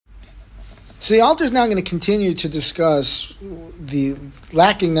So the Alter is now going to continue to discuss the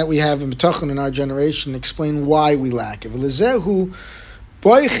lacking that we have in Bitachon in our generation, and explain why we lack it.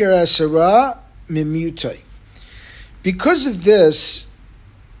 Because of this,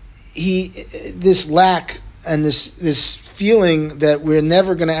 this lack and this feeling that we're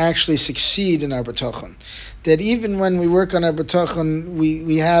never going to actually succeed in our Bitachon, that even when we work on our Bitachon,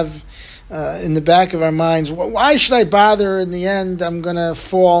 we have in the back of our minds, why should I bother? In the end, I'm going to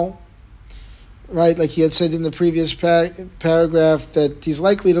fall. Right, like he had said in the previous paragraph, that he's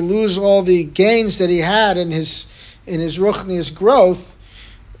likely to lose all the gains that he had in his ruchnius growth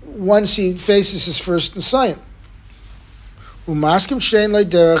once he faces his first Nisayon.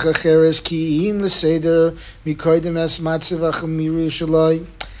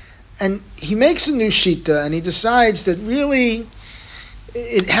 And he makes a new shita, and he decides that really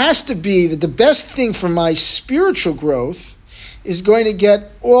it has to be that the best thing for my spiritual growth is going to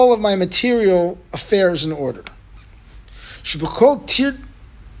get all of my material affairs in order. And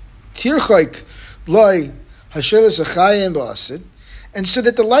so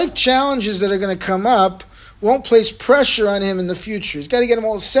that the life challenges that are going to come up won't place pressure on him in the future. He's got to get them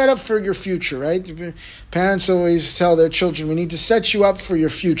all set up for your future, right? Parents always tell their children, we need to set you up for your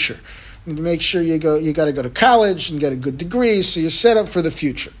future. We need to make sure you got to go to college and get a good degree, so you're set up for the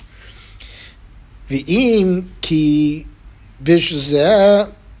future. And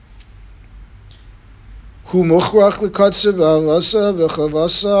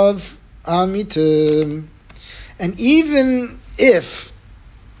even if,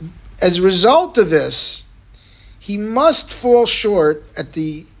 as a result of this, he must fall short at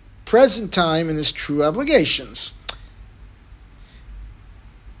the present time in his true obligations,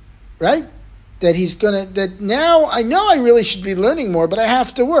 right? That now I know I really should be learning more, but I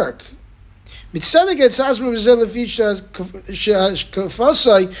have to work. And even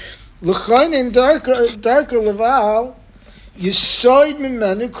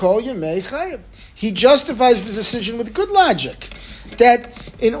he justifies the decision with good logic, that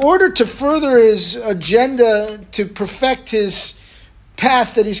in order to further his agenda, to perfect his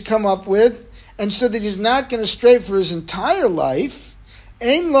path that he's come up with, and so that he's not going to stray for his entire life,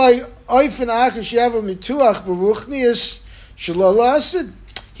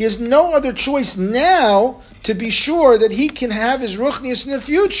 he has no other choice now to be sure that he can have his ruchnius in the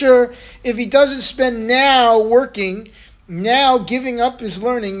future if he doesn't spend now working, now giving up his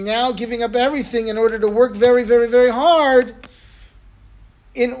learning, now giving up everything in order to work very, very, very hard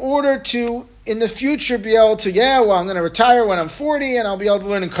in order to, in the future, be able to, I'm going to retire when I'm 40 and I'll be able to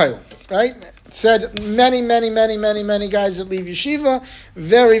learn in Koil, right? Said many, many, many, many, many guys that leave yeshiva,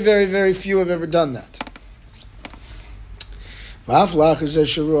 very, very, very few have ever done that. And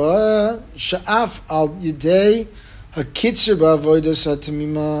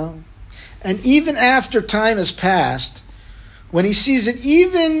even after time has passed, when he sees it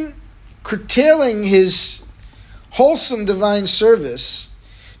even curtailing his wholesome divine service,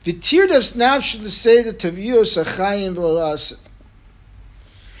 and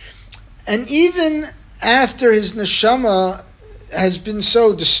even after his neshama has been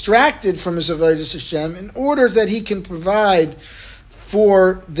so distracted from his avodas Hashem, in order that he can provide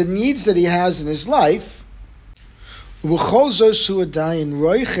for the needs that he has in his life,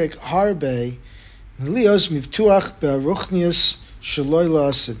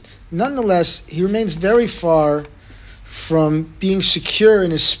 nonetheless, he remains very far from being secure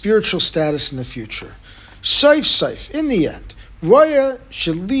in his spiritual status in the future. Saif, in the end,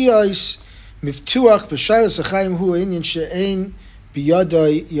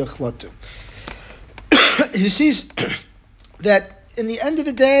 he sees that in the end of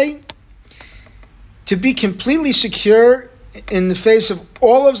the day, to be completely secure in the face of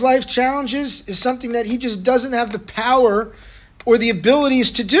all of his life challenges is something that he just doesn't have the power or the abilities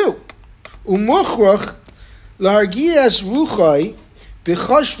to do.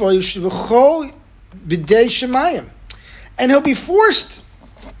 And he'll be forced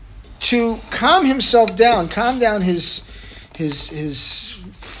to calm himself down, calm down his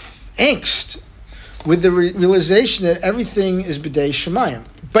angst with the realization that everything is b'dei shemayim.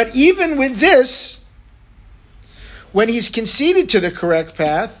 But even with this, when he's conceded to the correct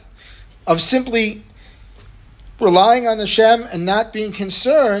path of simply relying on Hashem and not being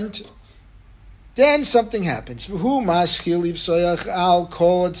concerned, then something happens.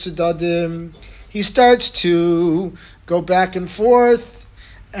 He starts to go back and forth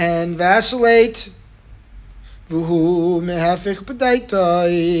and vacillate. And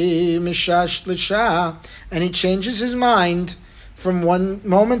he changes his mind from one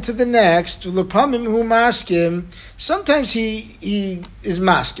moment to the next. L'pamim hu maskim. Sometimes he is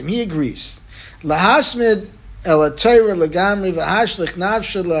maskim. He agrees. Lahasmid el Torah legamri v'hashlich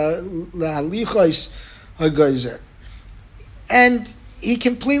nafshe lahalichos hagozer. And he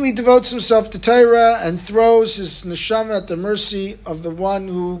completely devotes himself to Torah and throws his neshama at the mercy of the one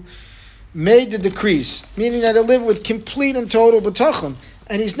who made the decrees, meaning that he'll live with complete and total bitachon,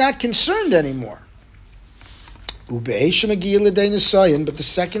 and he's not concerned anymore. But the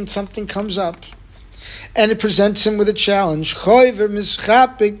second something comes up, and it presents him with a challenge,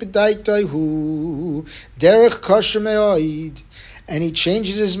 and he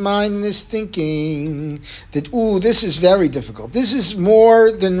changes his mind and his thinking that, this is very difficult. This is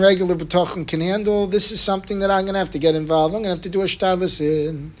more than regular bitachon can handle. This is something that I'm going to have to get involved. I'm going to have to do a shtadlis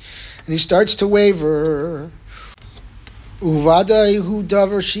in. And he starts to waver.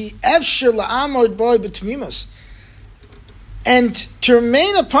 And to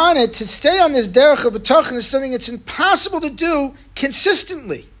remain upon it, to stay on this derech of bitachon, is something that's impossible to do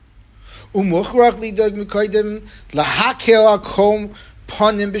consistently. And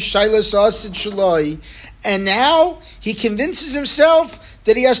now he convinces himself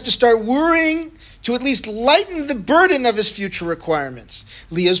that he has to start worrying to at least lighten the burden of his future requirements,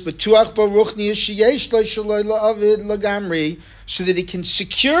 so that he can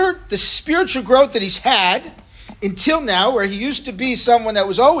secure the spiritual growth that he's had until now, where he used to be someone that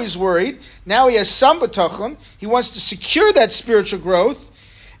was always worried. Now he has some bitachon. He wants to secure that spiritual growth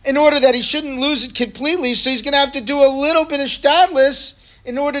in order that he shouldn't lose it completely, so he's going to have to do a little bit of shtadlis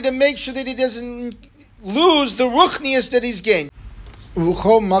in order to make sure that he doesn't lose the ruchnius that he's gained.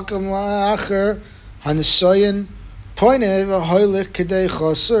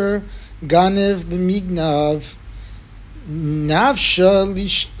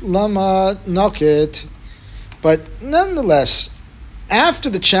 But nonetheless, after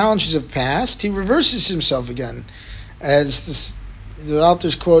the challenges have passed, he reverses himself again, as the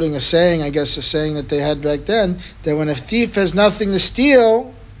author's quoting a saying, I guess a saying that they had back then, that when a thief has nothing to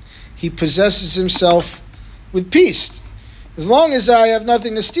steal, he possesses himself with peace. As long as I have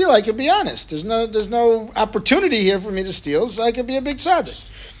nothing to steal, I can be honest. There's no opportunity here for me to steal, so I can be a big tzaddik.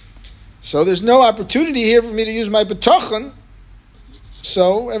 So there's no opportunity here for me to use my bitachon,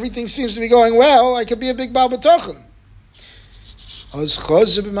 so everything seems to be going well, I could be a big baal bitachon.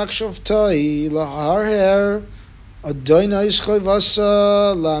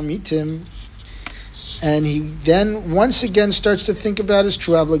 And he then once again starts to think about his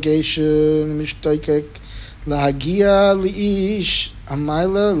true obligation. And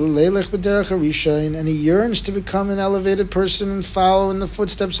he yearns to become an elevated person and follow in the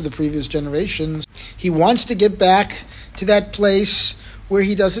footsteps of the previous generations. He wants to get back to that place where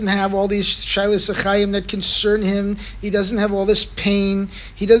he doesn't have all these shaylas achayim that concern him. He doesn't have all this pain.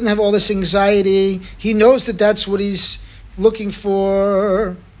 He doesn't have all this anxiety. He knows that that's what he's looking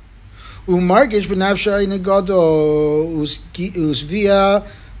for. Umargish b'nafshay negado usvia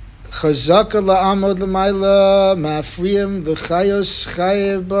chazaka la'amod l'mayla ma'afriyim v'chayos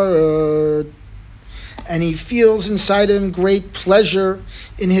chayev barad. And he feels inside him great pleasure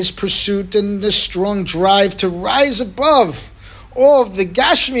in his pursuit and the strong drive to rise above all of the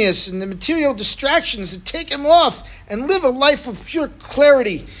gashmias and the material distractions that take him off and live a life of pure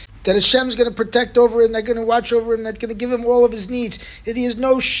clarity, that Hashem's going to protect over him, they're going to watch over him, they're going to give him all of his needs, that he has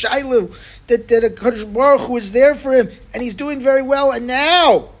no shailu, that a Kadosh Baruch Hu is there for him, and he's doing very well. And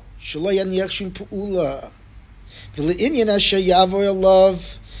now, and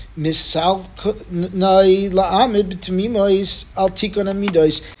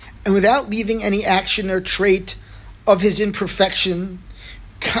without leaving any action or trait of his imperfection,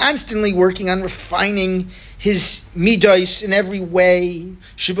 constantly working on refining his midos in every way.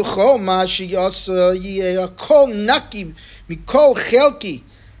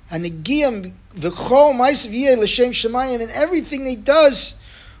 And everything he does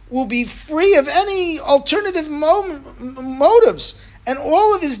will be free of any alternative motives, and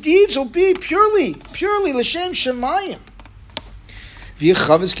all of his deeds will be purely l'shem shemayim.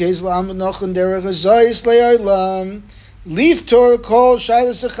 Leaf Torah call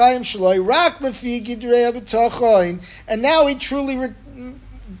Shailas Achayim Shaloi Rak Lefi Gidrei Bitachon. And now he truly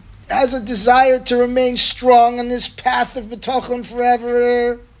has a desire to remain strong on this path of Bitachon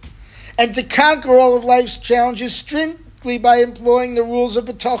forever, and to conquer all of life's challenges strictly by employing the rules of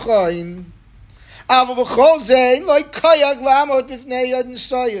Bitachon.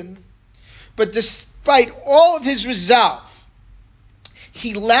 But despite all of his resolve,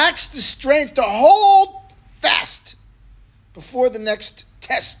 he lacks the strength to hold fast before the next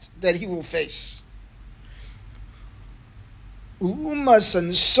test that he will face. Ulumas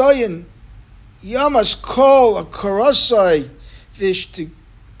and soyin yamas kol a karosai vishti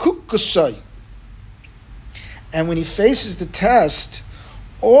kukusai. And when he faces the test,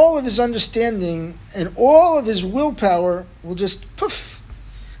 all of his understanding and all of his willpower will just poof,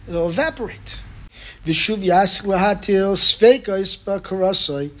 it'll evaporate. Vishuv yasik lahatil sveikos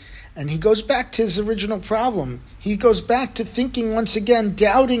bakarosai. And he goes back to his original problem. He goes back to thinking once again,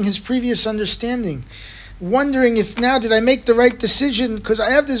 doubting his previous understanding, wondering if now did I make the right decision because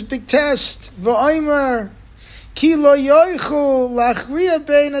I have this big test. V'omer ki lo yoichel lachriya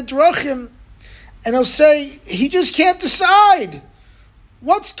bein adrachim. And he'll say, he just can't decide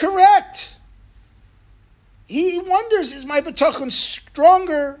what's correct. He wonders, is my bitachon strong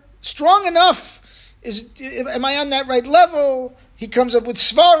enough? Am I on that right level? He comes up with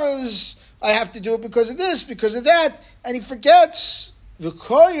svaras. I have to do it because of this, because of that. And he forgets. And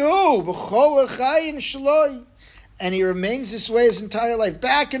he remains this way his entire life.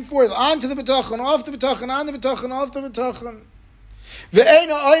 Back and forth. On to the bitachon, off the bitachon, on the bitachon, off the bitachon.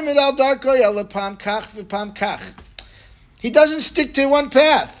 He doesn't stick to one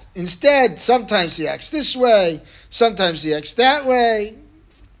path. Instead, sometimes he acts this way, sometimes he acts that way.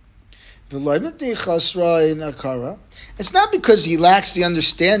 It's not because he lacks the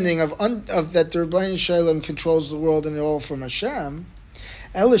understanding of that the Rebbeinu Shalom controls the world and all from Hashem.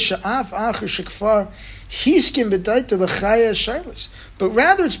 But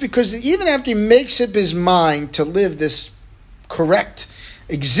rather it's because even after he makes up his mind to live this correct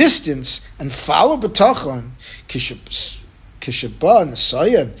existence and follow Bitachon, the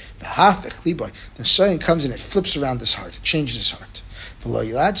Sayan comes and it flips around his heart, it changes his heart. And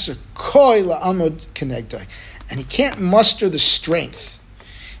he can't muster the strength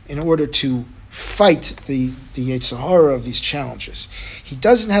in order to fight the Yetzer Hara of these challenges. He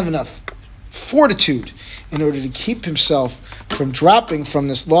doesn't have enough fortitude in order to keep himself from dropping from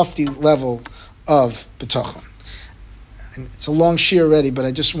this lofty level of Bitachon. And it's a long shir already, but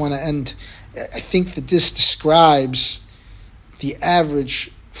I just want to end. I think that this describes the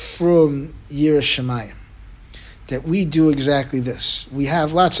average from Yireh Shamayim. That we do exactly this. We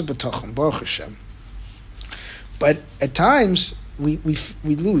have lots of bitachon, Baruch Hashem. But at times, we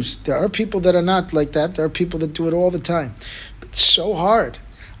lose. There are people that are not like that. There are people that do it all the time. But it's so hard.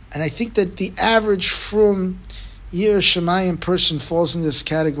 And I think that the average from Yireh Shamayim person falls in this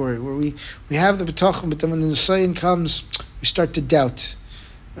category, where we have the bitachon, but then when the Nisayan comes, we start to doubt.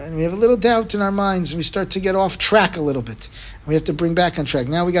 And we have a little doubt in our minds, and we start to get off track a little bit. And we have to bring back on track.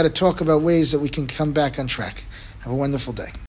 Now we got to talk about ways that we can come back on track. Have a wonderful day.